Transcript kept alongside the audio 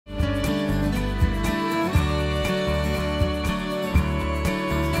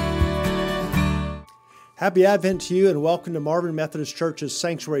Happy Advent to you and welcome to Marvin Methodist Church's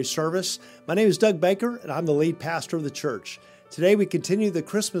Sanctuary Service. My name is Doug Baker and I'm the lead pastor of the church. Today we continue the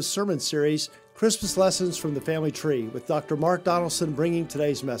Christmas sermon series, Christmas Lessons from the Family Tree, with Dr. Mark Donaldson bringing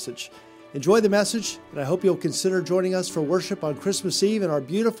today's message. Enjoy the message, and I hope you'll consider joining us for worship on Christmas Eve in our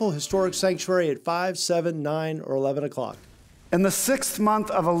beautiful historic sanctuary at 5, 7, 9, or 11 o'clock. In the 6th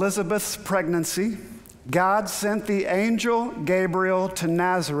month of Elizabeth's pregnancy, God sent the angel Gabriel to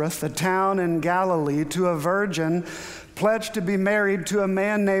Nazareth, a town in Galilee, to a virgin pledged to be married to a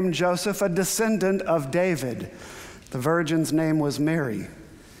man named Joseph, a descendant of David. The virgin's name was Mary.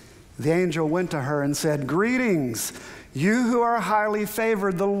 The angel went to her and said, "Greetings, you who are highly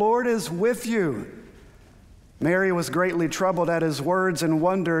favored, the Lord is with you." Mary was greatly troubled at his words and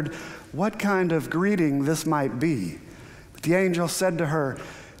wondered what kind of greeting this might be. But the angel said to her,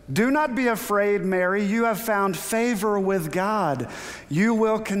 "Do not be afraid, Mary. You have found favor with God. You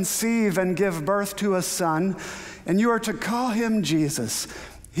will conceive and give birth to a son, and you are to call him Jesus.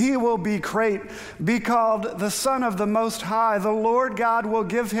 He will be called the Son of the Most High. The Lord God will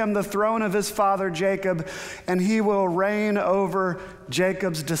give him the throne of his father Jacob, and he will reign over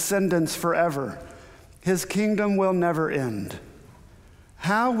Jacob's descendants forever. His kingdom will never end."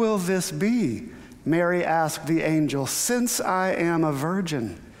 "How will this be?" Mary asked the angel, "since I am a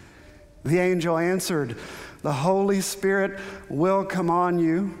virgin?" The angel answered, "The Holy Spirit will come on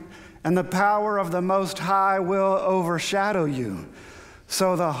you, and the power of the Most High will overshadow you.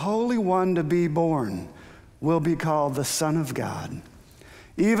 So the Holy One to be born will be called the Son of God.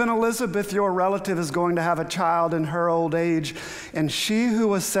 Even Elizabeth, your relative, is going to have a child in her old age, and she who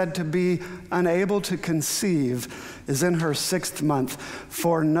was said to be unable to conceive is in her 6th month,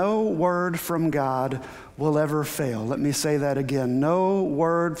 for no word from God will ever fail." Let me say that again. No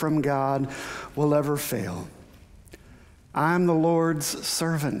word from God will ever fail. "I'm the Lord's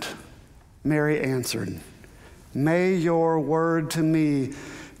servant," Mary answered. "May your word to me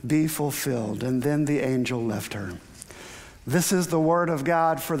be fulfilled." And then the angel left her. This is the word of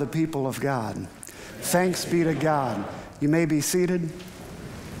God for the people of God. Thanks be to God. You may be seated.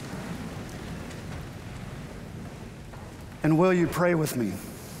 And will you pray with me?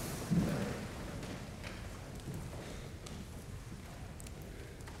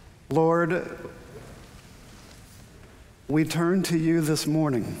 Lord, we turn to you this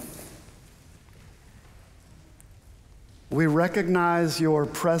morning. We recognize your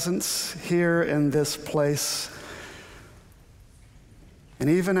presence here in this place. And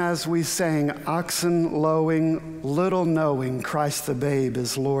even as we sang, "Oxen lowing, little knowing, Christ the babe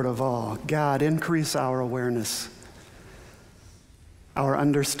is Lord of all," God, increase our awareness, our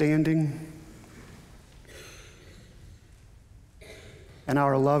understanding, and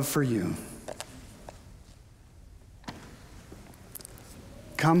our love for you.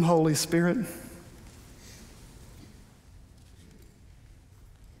 Come, Holy Spirit.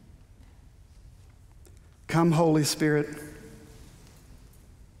 Come, Holy Spirit.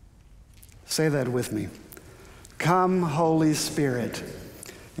 Say that with me. Come, Holy Spirit.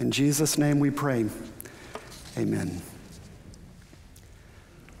 In Jesus' name we pray. Amen.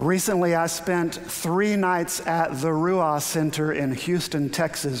 Recently, I spent 3 nights at the Ruah Center in Houston,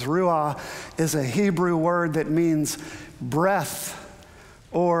 Texas. Ruah is a Hebrew word that means breath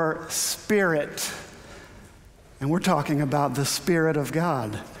or spirit. And we're talking about the Spirit of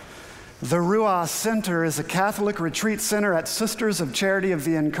God. The Ruah Center is a Catholic retreat center at Sisters of Charity of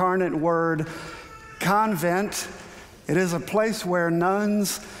the Incarnate Word Convent. It is a place where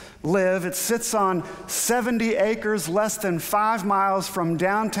nuns live. It sits on 70 acres, less than 5 miles from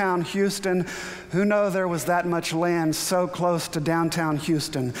downtown Houston. Who knew there was that much land so close to downtown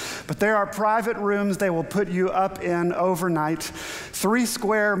Houston? But there are private rooms they will put you up in overnight, 3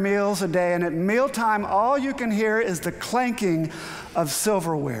 square meals a day, and at mealtime, all you can hear is the clanking of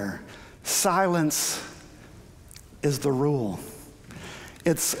silverware. Silence is the rule.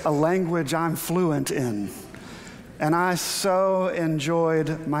 It's a language I'm fluent in, and I so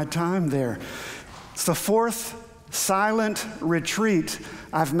enjoyed my time there. It's the 4th silent retreat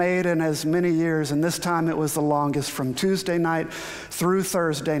I've made in as many years, and this time it was the longest, from Tuesday night through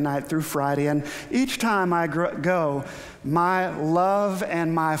Thursday night through Friday. And each time I go, my love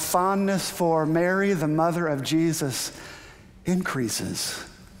and my fondness for Mary, the mother of Jesus, increases.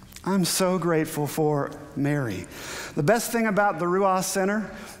 I'm so grateful for Mary. The best thing about the Ruah Center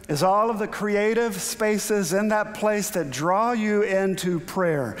is all of the creative spaces in that place that draw you into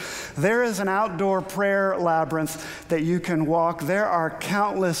prayer. There is an outdoor prayer labyrinth that you can walk. There are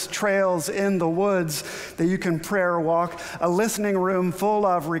countless trails in the woods that you can prayer walk. A listening room full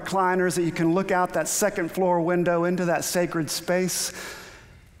of recliners that you can look out that 2nd floor window into that sacred space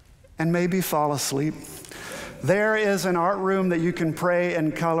and maybe fall asleep. There is an art room that you can pray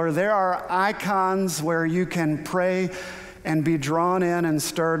in color. There are icons where you can pray and be drawn in and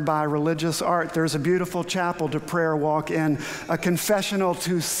stirred by religious art. There's a beautiful chapel to prayer walk in, a confessional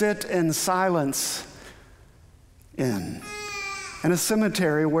to sit in silence in, and a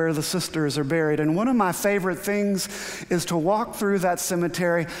cemetery where the sisters are buried. And one of my favorite things is to walk through that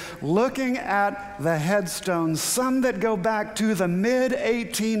cemetery looking at the headstones, some that go back to the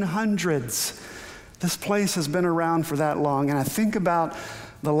mid-1800s. This place has been around for that long, and I think about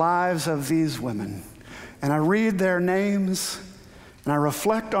the lives of these women. And I read their names, and I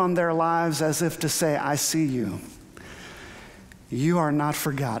reflect on their lives as if to say, I see you. You are not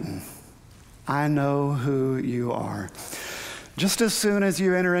forgotten. I know who you are. Just as soon as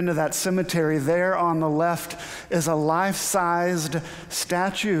you enter into that cemetery, there on the left is a life-sized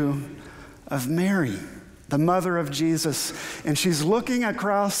statue of Mary, the mother of Jesus. And she's looking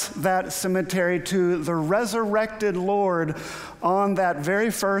across that cemetery to the resurrected Lord on that very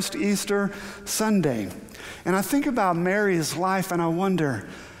first Easter Sunday. And I think about Mary's life and I wonder,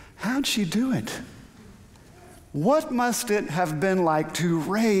 how'd she do it? What must it have been like to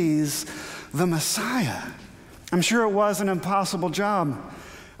raise the Messiah? I'm sure it was an impossible job.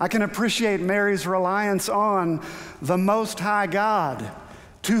 I can appreciate Mary's reliance on the Most High God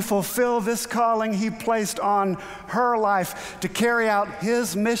to fulfill this calling he placed on her life, to carry out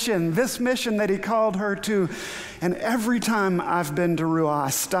his mission, this mission that he called her to. And every time I've been to Ruah,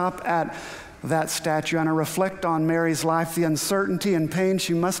 I stop at that statue and I reflect on Mary's life, the uncertainty and pain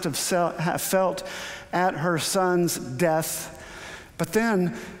she must have felt at her son's death. But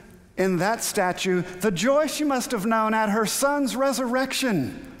then in that statue, the joy she must have known at her son's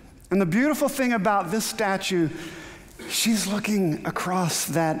resurrection. And the beautiful thing about this statue, she's looking across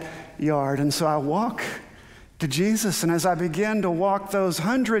that yard. And so I walk to Jesus, and as I begin to walk those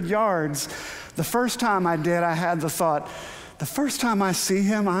 100 yards, the first time I did, I had the thought, the first time I see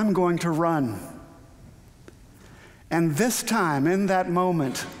him, I'm going to run. And this time, in that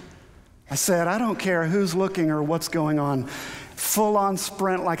moment, I said, I don't care who's looking or what's going on. Full-on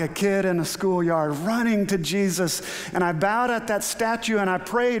sprint like a kid in a schoolyard, running to Jesus. And I bowed at that statue and I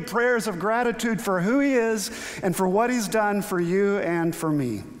prayed prayers of gratitude for who he is and for what he's done for you and for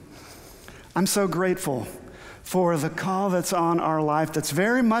me. I'm so grateful for the call that's on our life that's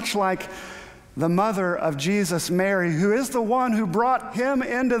very much like the mother of Jesus, Mary, who is the one who brought him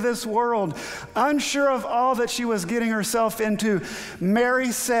into this world. Unsure of all that she was getting herself into,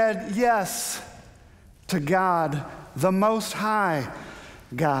 Mary said yes to God, the Most High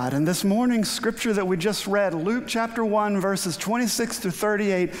God. And this morning's scripture that we just read, Luke chapter 1, verses 26 through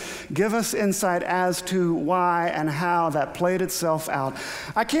 38, give us insight as to why and how that played itself out.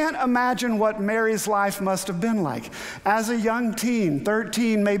 I can't imagine what Mary's life must have been like. As a young teen,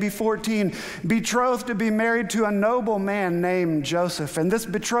 13, maybe 14, betrothed to be married to a noble man named Joseph. And this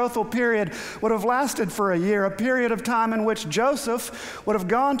betrothal period would have lasted for a year, a period of time in which Joseph would have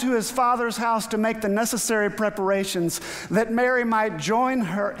gone to his father's house to make the necessary preparations that Mary might join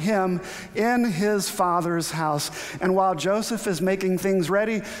him in his father's house. And while Joseph is making things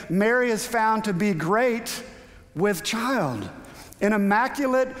ready, Mary is found to be great with child, an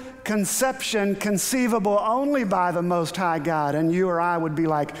immaculate conception conceivable only by the Most High God. And you or I would be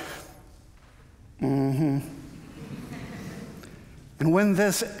like, And when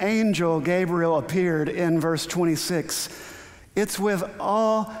this angel Gabriel appeared in verse 26, it's with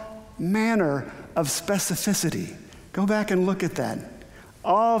all manner of specificity. Go back and look at that.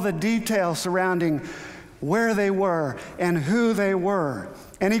 All the details surrounding where they were and who they were.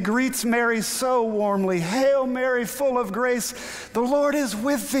 And he greets Mary so warmly. Hail Mary, full of grace, the Lord is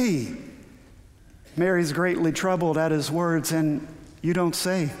with thee. Mary's greatly troubled at his words, and you don't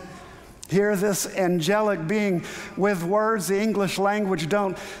say. Here this angelic being with words the English language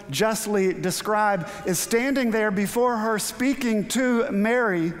don't justly describe is standing there before her speaking to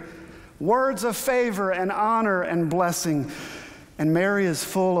Mary, words of favor and honor and blessing. And Mary is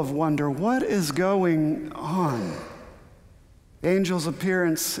full of wonder. What is going on? The angel's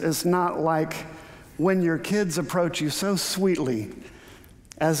appearance is not like when your kids approach you so sweetly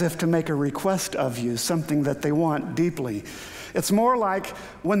as if to make a request of you, something that they want deeply. It's more like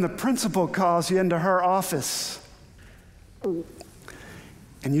when the principal calls you into her office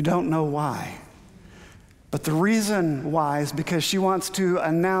and you don't know why. But the reason why is because she wants to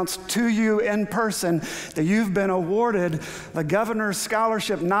announce to you in person that you've been awarded the governor's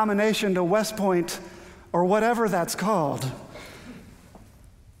scholarship nomination to West Point, or whatever that's called.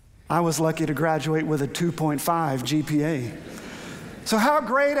 I was lucky to graduate with a 2.5 GPA. So how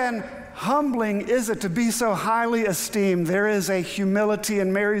great and humbling is it to be so highly esteemed? There is a humility,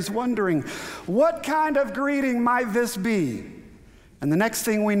 and Mary's wondering, what kind of greeting might this be? And the next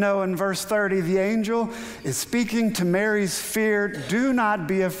thing we know in verse 30, the angel is speaking to Mary's fear. Do not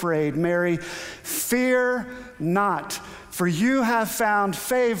be afraid, Mary. Fear not, for you have found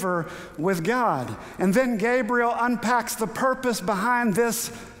favor with God. And then Gabriel unpacks the purpose behind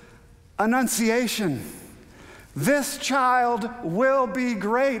this annunciation. This child will be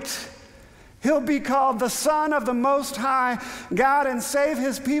great. He'll be called the Son of the Most High God and save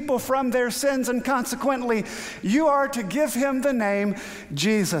his people from their sins. And consequently, you are to give him the name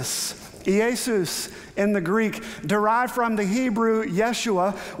Jesus. Iesus in the Greek, derived from the Hebrew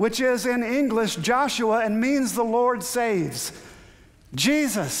Yeshua, which is in English Joshua and means the Lord saves.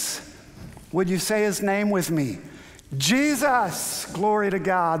 Jesus. Would you say his name with me? Jesus, glory to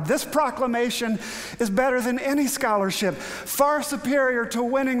God. This proclamation is better than any scholarship, far superior to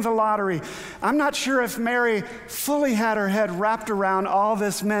winning the lottery. I'm not sure if Mary fully had her head wrapped around all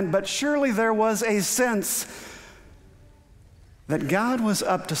this meant, but surely there was a sense that God was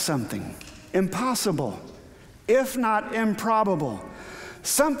up to something impossible, if not improbable,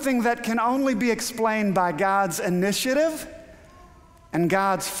 something that can only be explained by God's initiative and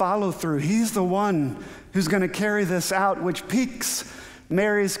God's follow-through. He's the one who's going to carry this out, which piques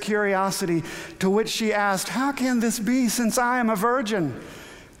Mary's curiosity, to which she asked, how can this be since I am a virgin?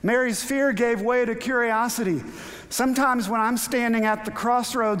 Mary's fear gave way to curiosity. Sometimes when I'm standing at the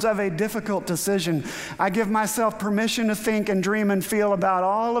crossroads of a difficult decision, I give myself permission to think and dream and feel about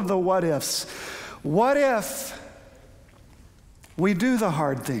all of the what ifs. What if we do the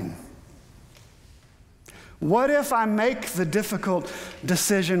hard thing? What if I make the difficult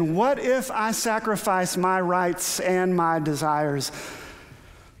decision? What if I sacrifice my rights and my desires?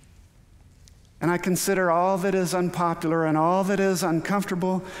 And I consider all that is unpopular and all that is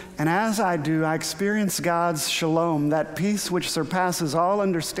uncomfortable. And as I do, I experience God's shalom, that peace which surpasses all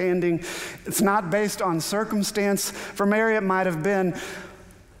understanding. It's not based on circumstance. For Mary, it might have been,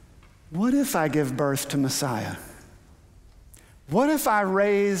 what if I give birth to Messiah? What if I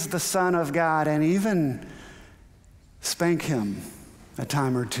raise the Son of God and even spank him a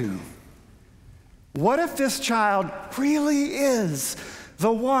time or two? What if this child really is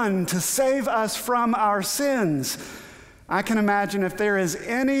the one to save us from our sins? I can imagine if there is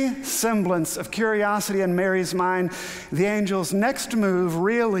any semblance of curiosity in Mary's mind, the angel's next move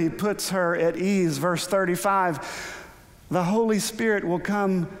really puts her at ease. Verse 35, the Holy Spirit will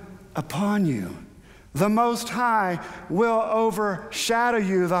come upon you. The Most High will overshadow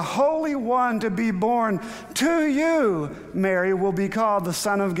you. The Holy One to be born to you, Mary, will be called the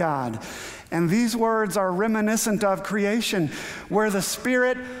Son of God. And these words are reminiscent of creation, where the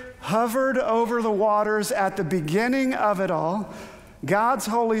Spirit hovered over the waters at the beginning of it all. God's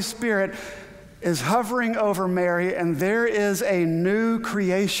Holy Spirit is hovering over Mary, and there is a new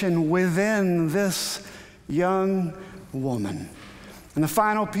creation within this young woman. And the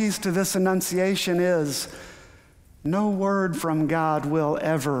final piece to this annunciation is, no word from God will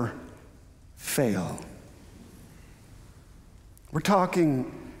ever fail. We're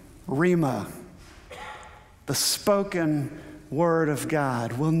talking Rhema, the spoken word of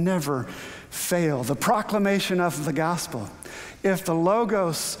God will never fail. The proclamation of the gospel. If the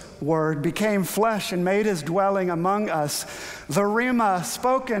Logos word became flesh and made his dwelling among us, the Rhema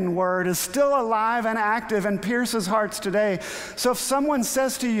spoken word is still alive and active and pierces hearts today. So if someone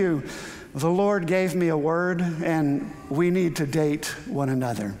says to you, the Lord gave me a word and we need to date one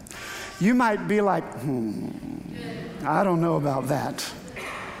another, you might be like, I don't know about that.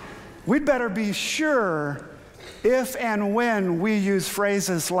 We'd better be sure if and when we use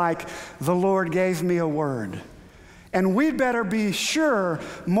phrases like, the Lord gave me a word. And we'd better be sure,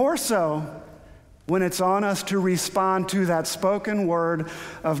 more so, when it's on us to respond to that spoken word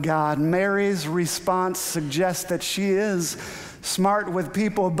of God. Mary's response suggests that she is smart with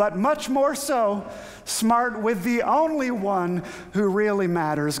people, but much more so, smart with the only one who really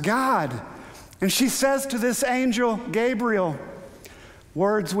matters, God. And she says to this angel, Gabriel,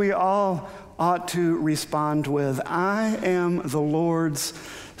 words we all ought to respond with, I am the Lord's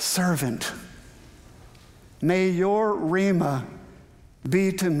servant. May your Rhema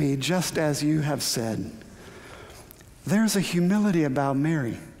be to me just as you have said. There's a humility about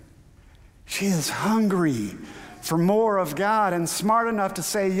Mary. She is hungry for more of God and smart enough to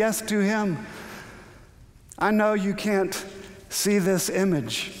say yes to him. I know you can't see this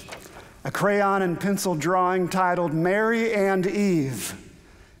image, a crayon and pencil drawing titled Mary and Eve.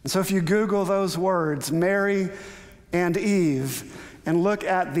 And so if you Google those words, Mary and Eve, and look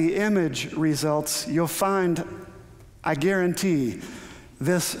at the image results, you'll find, I guarantee,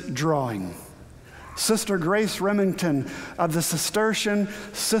 this drawing. Sister Grace Remington of the Cistercian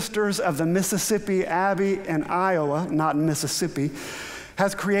Sisters of the Mississippi Abbey in Iowa, not in Mississippi,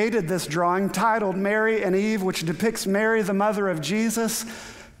 has created this drawing titled Mary and Eve, which depicts Mary, the mother of Jesus,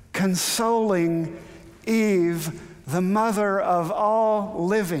 consoling Eve, the mother of all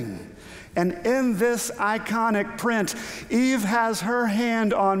living. And in this iconic print, Eve has her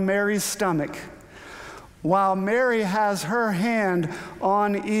hand on Mary's stomach, while Mary has her hand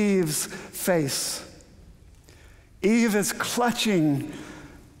on Eve's face. Eve is clutching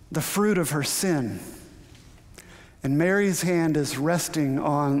the fruit of her sin, and Mary's hand is resting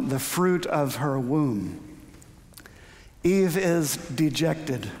on the fruit of her womb. Eve is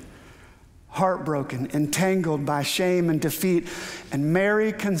dejected, heartbroken, entangled by shame and defeat, and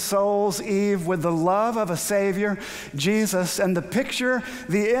Mary consoles Eve with the love of a Savior, Jesus, and the picture,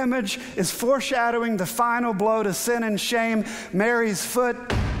 the image, is foreshadowing the final blow to sin and shame, Mary's foot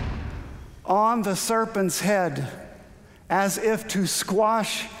on the serpent's head, as if to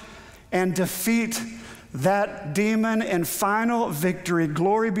squash and defeat that demon in final victory.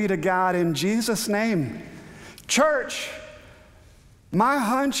 Glory be to God in Jesus' name. Church, my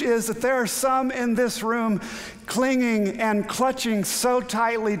hunch is that there are some in this room clinging and clutching so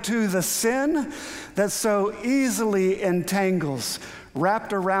tightly to the sin that so easily entangles,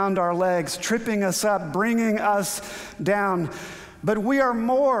 wrapped around our legs, tripping us up, bringing us down. But we are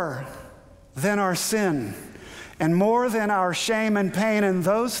more than our sin and more than our shame and pain, and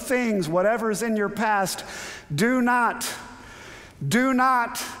those things, whatever's in your past, do not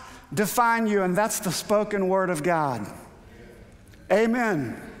define you, and that's the spoken word of God.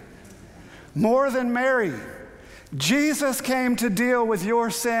 Amen. More than Mary, Jesus came to deal with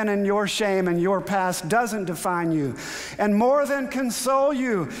your sin and your shame, and your past doesn't define you. And more than console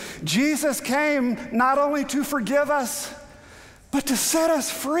you, Jesus came not only to forgive us, but to set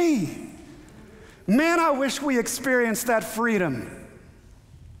us free. Man, I wish we experienced that freedom.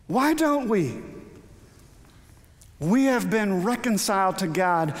 Why don't we? We have been reconciled to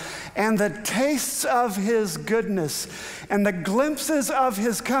God, and the tastes of His goodness and the glimpses of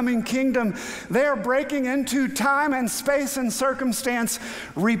His coming kingdom, they are breaking into time and space and circumstance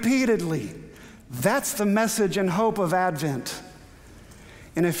repeatedly. That's the message and hope of Advent.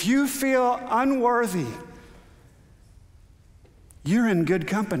 And if you feel unworthy, you're in good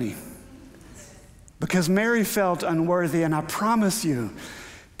company. Because Mary felt unworthy, and I promise you,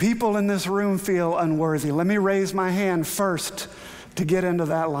 people in this room feel unworthy. Let me raise my hand first to get into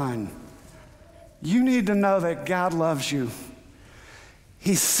that line. You need to know that God loves you.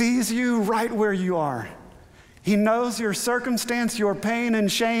 He sees you right where you are. He knows your circumstance, your pain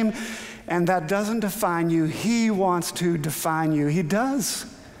and shame, and that doesn't define you. He wants to define you. He does.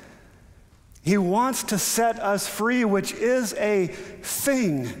 He wants to set us free, which is a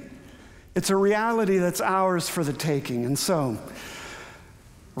thing. It's a reality that's ours for the taking. And so,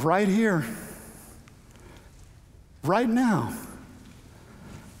 right here, right now,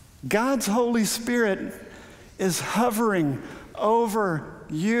 God's Holy Spirit is hovering over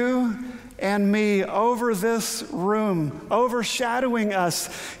you and me, over this room, overshadowing us.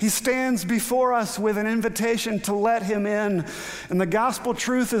 He stands before us with an invitation to let Him in. And the gospel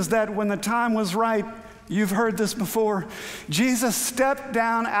truth is that when the time was right, you've heard this before, Jesus stepped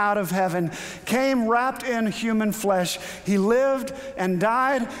down out of heaven, came wrapped in human flesh. He lived and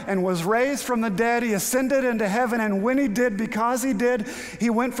died and was raised from the dead. He ascended into heaven, and when He did, because He did, He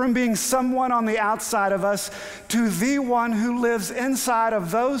went from being someone on the outside of us to the one who lives inside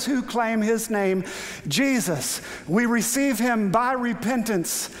of those who claim His name, Jesus. We receive Him by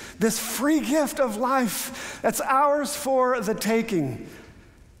repentance, this free gift of life that's ours for the taking.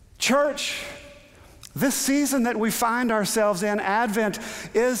 Church, this season that we find ourselves in, Advent,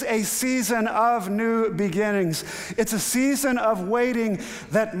 is a season of new beginnings. It's a season of waiting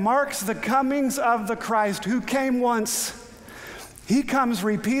that marks the comings of the Christ who came once. He comes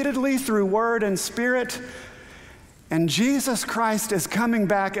repeatedly through word and spirit, and Jesus Christ is coming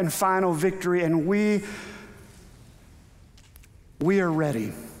back in final victory, and we are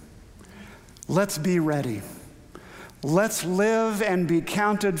ready. Let's be ready. Let's live and be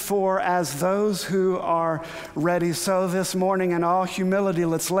counted for as those who are ready. So this morning, in all humility,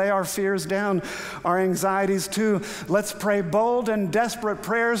 let's lay our fears down, our anxieties too. Let's pray bold and desperate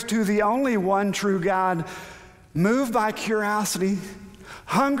prayers to the only one true God, moved by curiosity,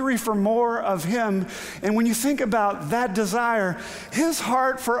 hungry for more of Him. And when you think about that desire, His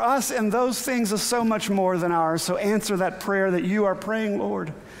heart for us and those things is so much more than ours. So answer that prayer that you are praying,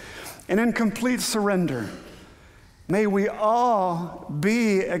 Lord, and in complete surrender. May we all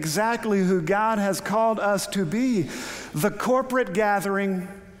be exactly who God has called us to be, the corporate gathering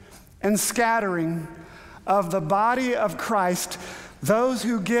and scattering of the body of Christ, those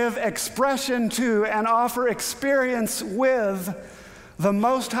who give expression to and offer experience with the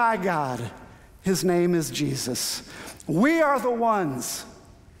Most High God. His name is Jesus. We are the ones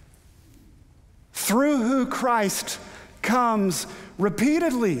through who Christ comes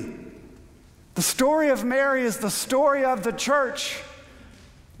repeatedly. The story of Mary is the story of the church.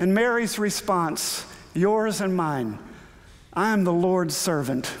 And Mary's response, yours and mine, I am the Lord's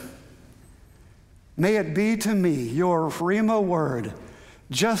servant. May it be to me your Rhema word,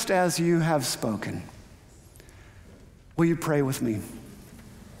 just as you have spoken. Will you pray with me?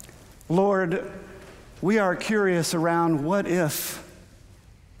 Lord, we are curious around what if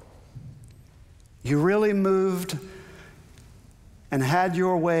you really moved and had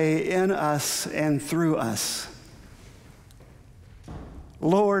your way in us and through us.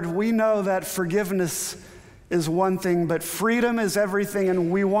 Lord, we know that forgiveness is one thing, but freedom is everything, and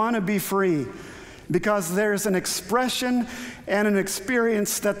we want to be free because there's an expression and an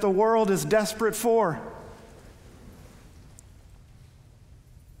experience that the world is desperate for.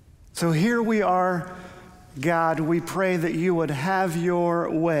 So here we are, God, we pray that you would have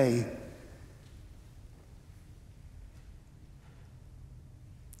your way.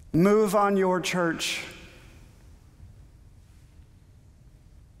 Move on your church.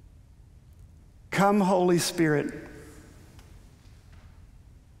 Come, Holy Spirit.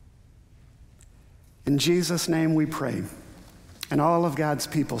 In Jesus' name we pray. And all of God's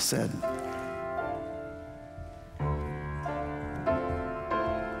people said,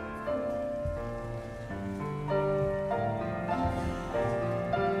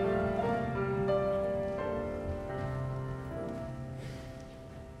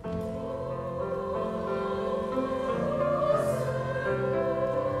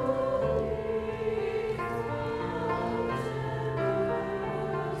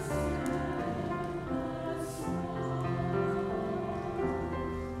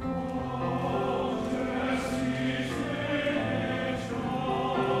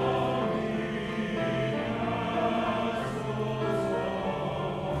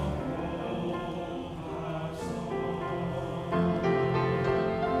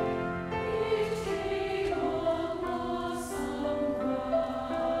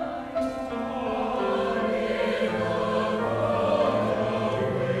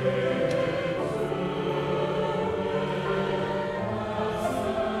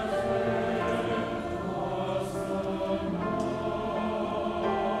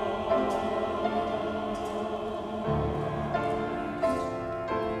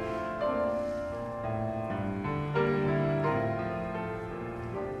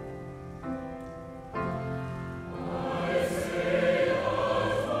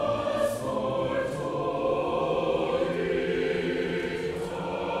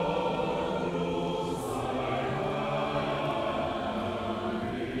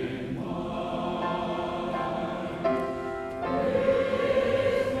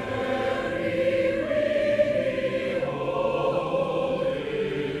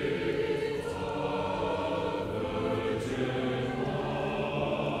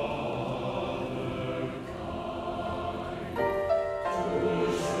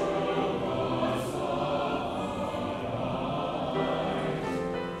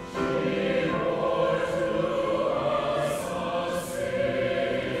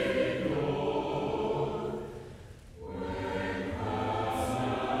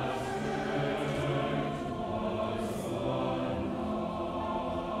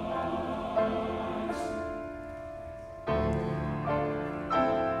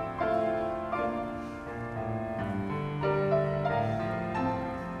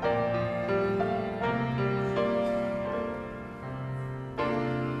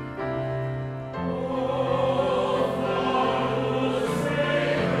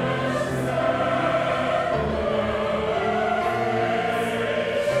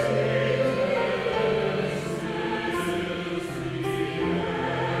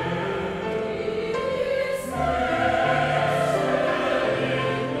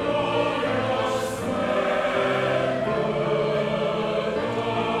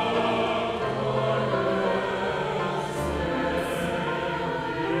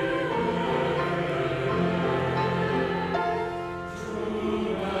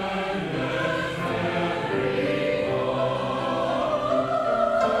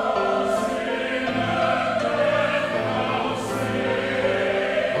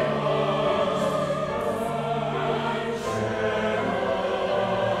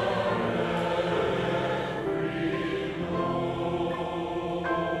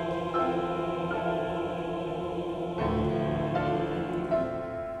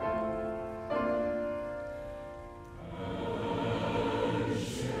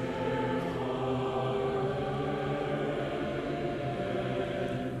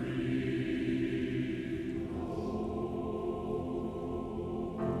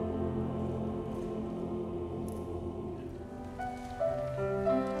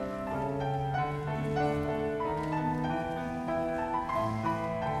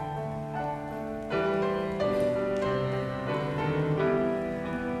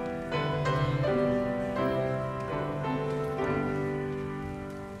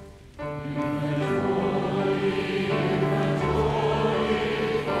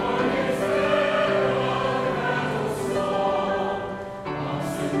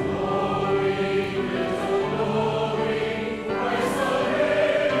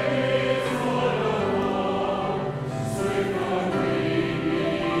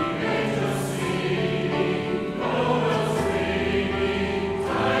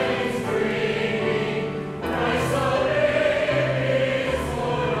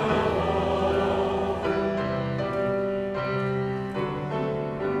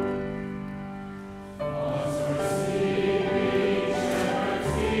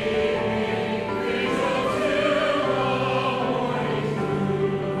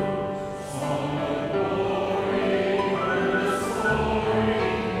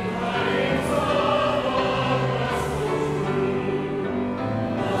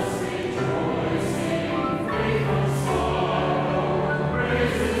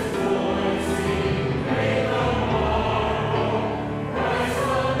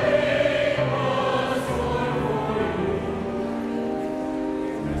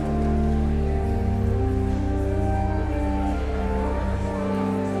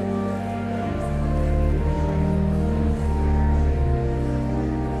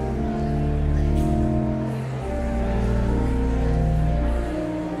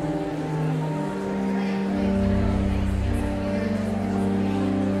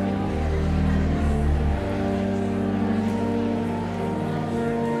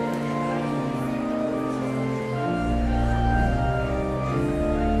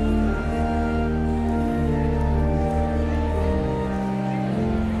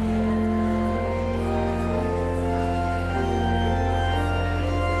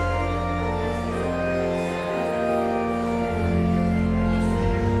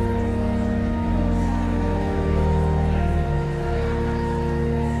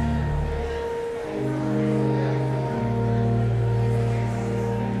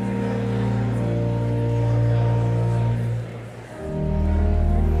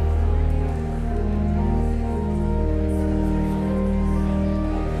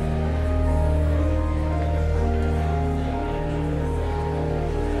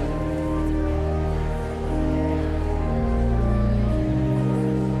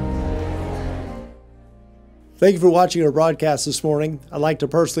 Thank you for watching our broadcast this morning. I'd like to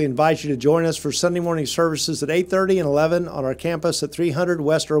personally invite you to join us for Sunday morning services at 8:30 and 11 on our campus at 300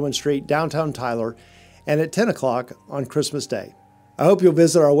 West Irwin Street, downtown Tyler, and at 10 o'clock on Christmas Day. I hope you'll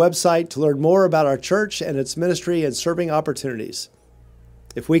visit our website to learn more about our church and its ministry and serving opportunities.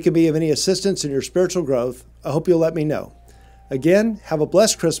 If we can be of any assistance in your spiritual growth, I hope you'll let me know. Again, have a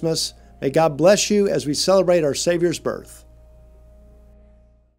blessed Christmas. May God bless you as we celebrate our Savior's birth.